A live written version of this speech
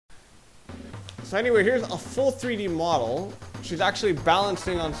So anyway, here's a full 3D model. She's actually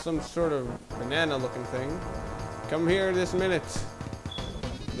balancing on some sort of banana-looking thing. Come here this minute.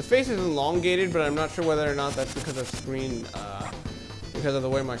 The face is elongated, but I'm not sure whether or not that's because of screen, because of the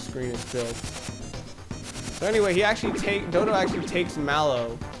way my screen is built. So anyway, Dodo actually takes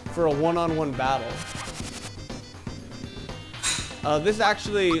Mallow for a one-on-one battle. This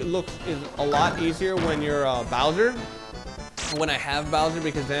actually is a lot easier when you're Bowser. When I have Bowser,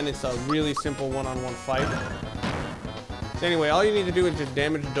 because then it's a really simple one-on-one fight. So anyway, all you need to do is just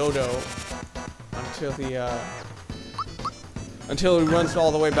damage Dodo until he runs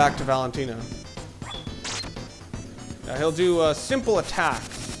all the way back to Valentina. He'll do simple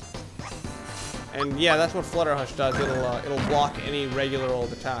attacks, and yeah, that's what Flutterhush does. It'll block any regular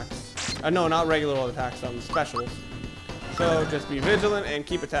old attacks. No, not regular old attacks. Specials. So just be vigilant and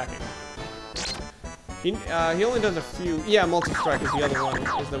keep attacking. He only does a few. Yeah, multi-strike is the other one.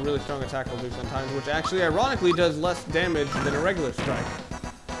 Is the really strong attack he'll do sometimes, which actually, ironically, does less damage than a regular strike.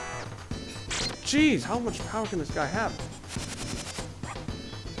 Jeez, how much power can this guy have?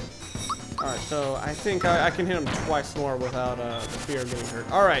 All right, so I think I can hit him twice more without the fear of getting hurt.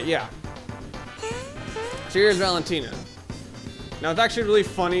 All right, yeah. So here's Valentina. Now, what's actually really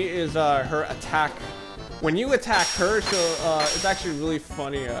funny is her attack. When you attack her, it's actually really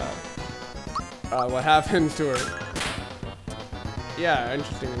funny. What happens to her. Yeah,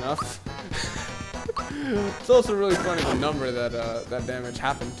 interesting enough. It's also really funny the number that that damage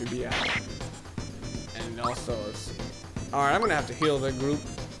happened to be at. And also, let's see. Alright, I'm gonna have to heal the group.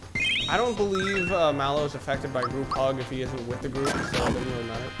 I don't believe Mallow is affected by group hug if he isn't with the group, so it doesn't really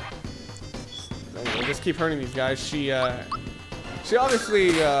matter. Anyway, just keep hurting these guys. She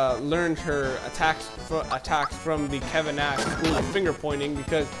obviously learned her attacks from the Kevin Nash school of finger pointing,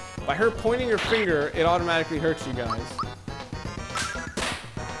 because by her pointing her finger, it automatically hurts you guys.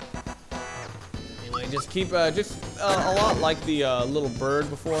 Anyway, just keep, a lot like the little bird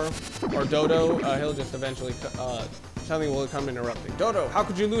before, or Dodo, he'll just eventually, something will come interrupting. Dodo, how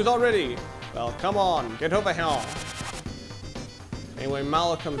could you lose already? Well, come on, get over here. Anyway,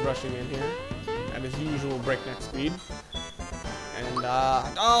 Mallow comes rushing in here at his usual breakneck speed. And,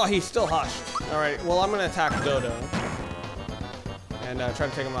 oh, he's still hushed. Alright, well, I'm gonna attack Dodo. And try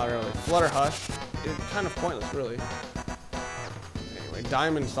to take him out early. Flutterhush is kind of pointless, really. Anyway,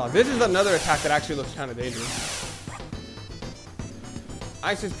 Diamond Saw. This is another attack that actually looks kind of dangerous.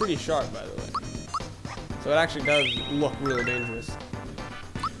 Ice is pretty sharp, by the way. So it actually does look really dangerous.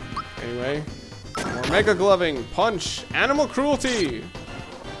 Anyway, more Mega Gloving. Punch. Animal Cruelty.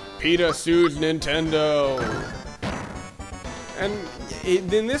 PETA sues Nintendo. And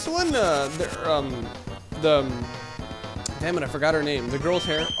in this one, damn it, I forgot her name. The girl's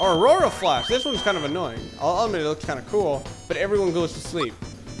hair. Oh, Aurora Flash. This one's kind of annoying. I'll admit it looks kind of cool, but everyone goes to sleep.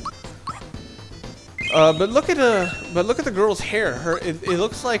 But look at the girl's hair. It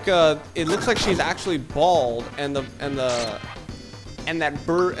looks like she's actually bald, and that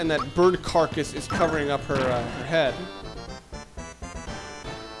bird carcass is covering up her head.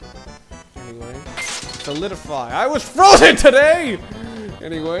 Anyway, solidify. I was frozen today.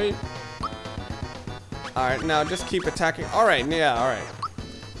 Anyway. Alright, now just keep attacking. Alright, yeah, alright.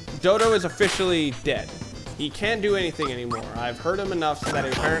 Dodo is officially dead. He can't do anything anymore. I've hurt him enough so that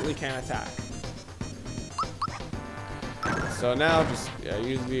he apparently can't attack. So now just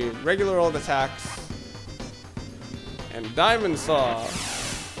use the regular old attacks. And Diamond Saw.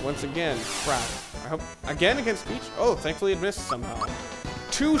 Once again, crap. I hope, again against Peach? Oh, thankfully it missed somehow.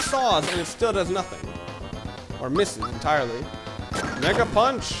 2 saws and it still does nothing. Or misses entirely. Mega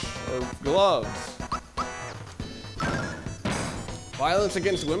Punch or gloves. Violence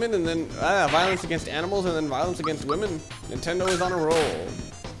against women, and then violence against animals, and then violence against women. Nintendo is on a roll.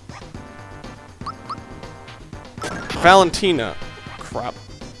 Valentina. Crap.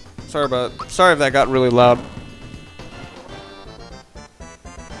 Sorry if that got really loud.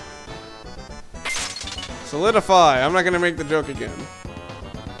 Solidify. I'm not gonna make the joke again.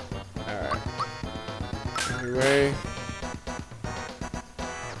 Alright. Anyway.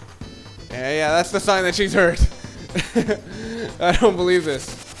 Yeah, that's the sign that she's hurt. I don't believe this.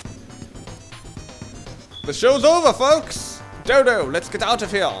 The show's over, folks! Dodo, let's get out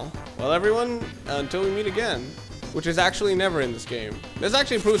of here. Well, everyone, until we meet again. Which is actually never in this game. This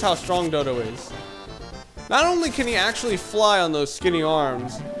actually proves how strong Dodo is. Not only can he actually fly on those skinny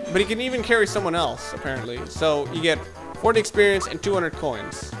arms, but he can even carry someone else, apparently. So, you get 40 experience and 200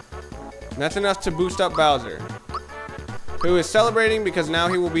 coins. And that's enough to boost up Bowser, who is celebrating because now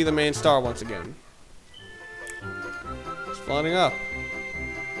he will be the main star once again. Flying up.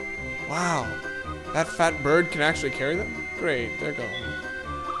 Wow. That fat bird can actually carry them? Great, they're going.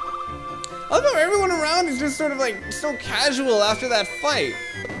 Although everyone around is just sort of like so casual after that fight.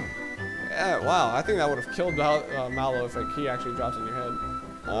 Yeah, wow, I think that would have killed Mallow if a key actually drops on your head.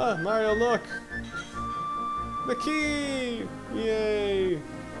 Ah, Mario, look! The key! Yay!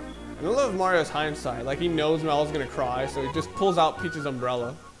 And I love Mario's hindsight. Like, he knows Mallow's gonna cry, so he just pulls out Peach's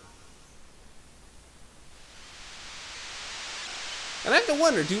umbrella. And I have to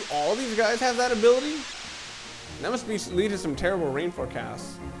wonder, do all these guys have that ability? That must lead to some terrible rain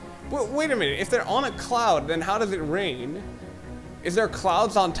forecasts. But wait a minute, if they're on a cloud, then how does it rain? Is there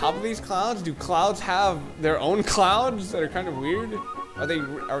clouds on top of these clouds? Do clouds have their own clouds that are kind of weird? Are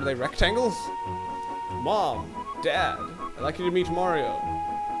they rectangles? Mom, Dad, I'd like you to meet Mario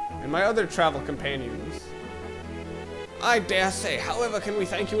and my other travel companions. I dare say, however can we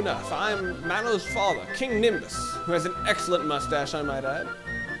thank you enough? I'm Mallow's father, King Nimbus, who has an excellent mustache, I might add.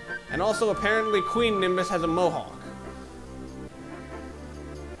 And also, apparently, Queen Nimbus has a mohawk.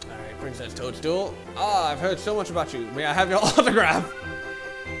 Alright, Princess Toadstool. Ah, I've heard so much about you. May I have your autograph?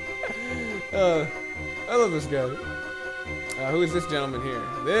 I love this guy. Who is this gentleman here?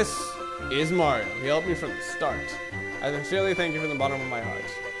 This is Mario. He helped me from the start. I sincerely thank you from the bottom of my heart.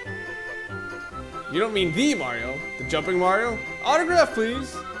 You don't mean the Mario, the jumping Mario? Autograph,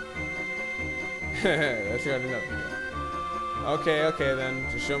 please. That's good enough. Okay, then.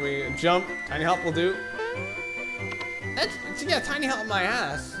 Just show me a jump. Tiny hop will do. Yeah, tiny hop my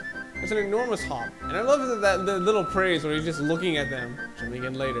ass. It's an enormous hop. And I love that the little praise where he's just looking at them. Show me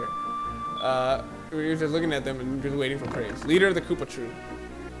again later. Where you're just looking at them and just waiting for praise. Leader of the Koopa Troop.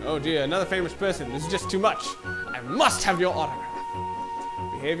 Oh dear, another famous person. This is just too much. I must have your autograph.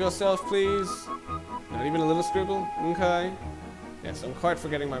 Behave yourself, please. Not even a little scribble? Okay. Yes, I'm quite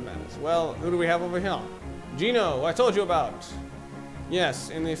forgetting my manners. Well, who do we have over here? Gino, I told you about. Yes,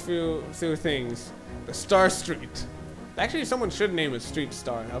 in the few things. The Star Street. Actually, someone should name it Street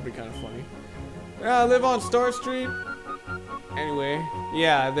Star. That would be kind of funny. I live on Star Street. Anyway,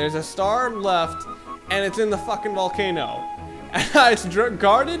 yeah, there's a star left, and it's in the fucking volcano. And it's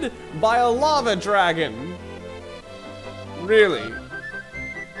guarded by a lava dragon. Really?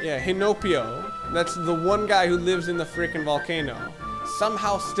 Yeah, Hinopio. That's the one guy who lives in the freaking volcano.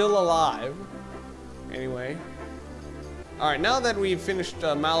 Somehow still alive. Anyway. Alright, now that we've finished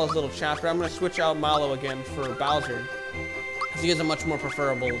Mallow's little chapter, I'm going to switch out Mallow again for Bowser. Because he is a much more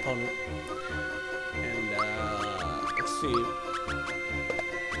preferable opponent. And, let's see.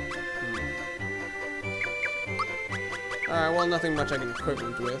 Alright, well, nothing much I can equip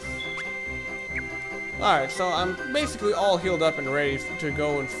him with. Alright, so I'm basically all healed up and ready to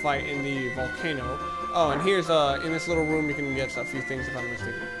go and fight in the volcano. Oh, and here's, in this little room you can get a few things if I'm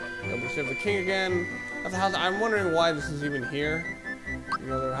mistaken. Serve the king again. That's the house. I'm wondering why this is even here. You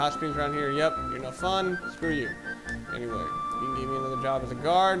know, there are hot springs around here. Yep, you're no fun. Screw you. Anyway, you can give me another job as a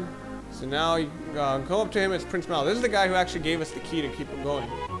guard. So now you go up to him. It's Prince Mallow. This is the guy who actually gave us the key to keep him going.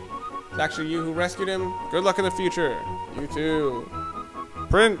 It's actually you who rescued him. Good luck in the future. You too.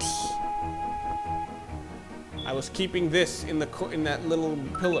 Prince. I was keeping this in that little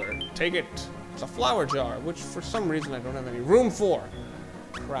pillar. Take it. It's a flower jar, which for some reason I don't have any room for.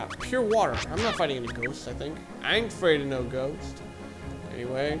 Crap. Pure water. I'm not fighting any ghosts, I think. I ain't afraid of no ghost.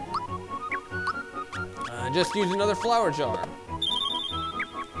 Anyway. Just use another flower jar.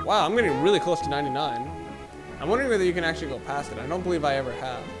 Wow, I'm getting really close to 99. I'm wondering whether you can actually go past it. I don't believe I ever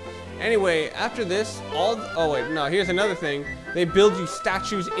have. Anyway, after this, oh wait, no, here's another thing. They build you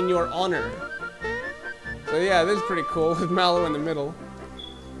statues in your honor. So yeah, this is pretty cool with Mallow in the middle.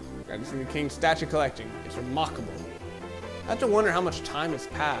 Got to see the king statue collecting. It's remarkable. I have to wonder how much time has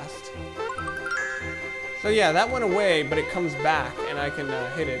passed. So yeah, that went away, but it comes back, and I can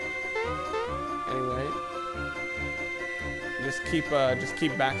hit it. Anyway, just keep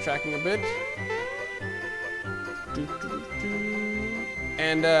backtracking a bit.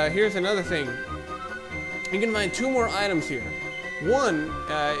 And here's another thing. You can find 2 more items here. One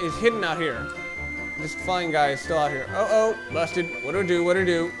is hidden out here. This flying guy is still out here. Oh, busted. What do I do? What do I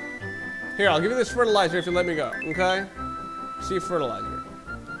do? Here, I'll give you this fertilizer if you let me go. Okay? See fertilizer.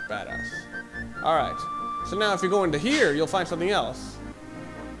 Badass. Alright. So now if you go into here, you'll find something else.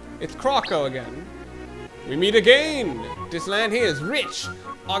 It's Croco again. We meet again! This land here is rich.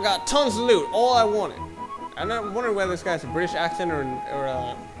 I got tons of loot. All I wanted. I'm not wondering whether this guy has a British accent or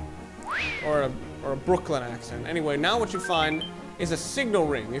a Brooklyn accent. Anyway, now what you find is a signal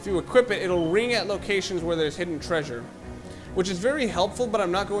ring. If you equip it, it'll ring at locations where there's hidden treasure, which is very helpful, but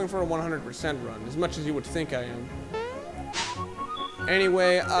I'm not going for a 100% run, as much as you would think I am.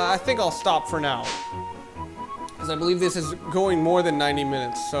 Anyway, I think I'll stop for now, because I believe this is going more than 90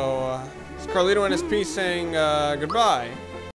 minutes, so it's Carlito N.S.P saying goodbye.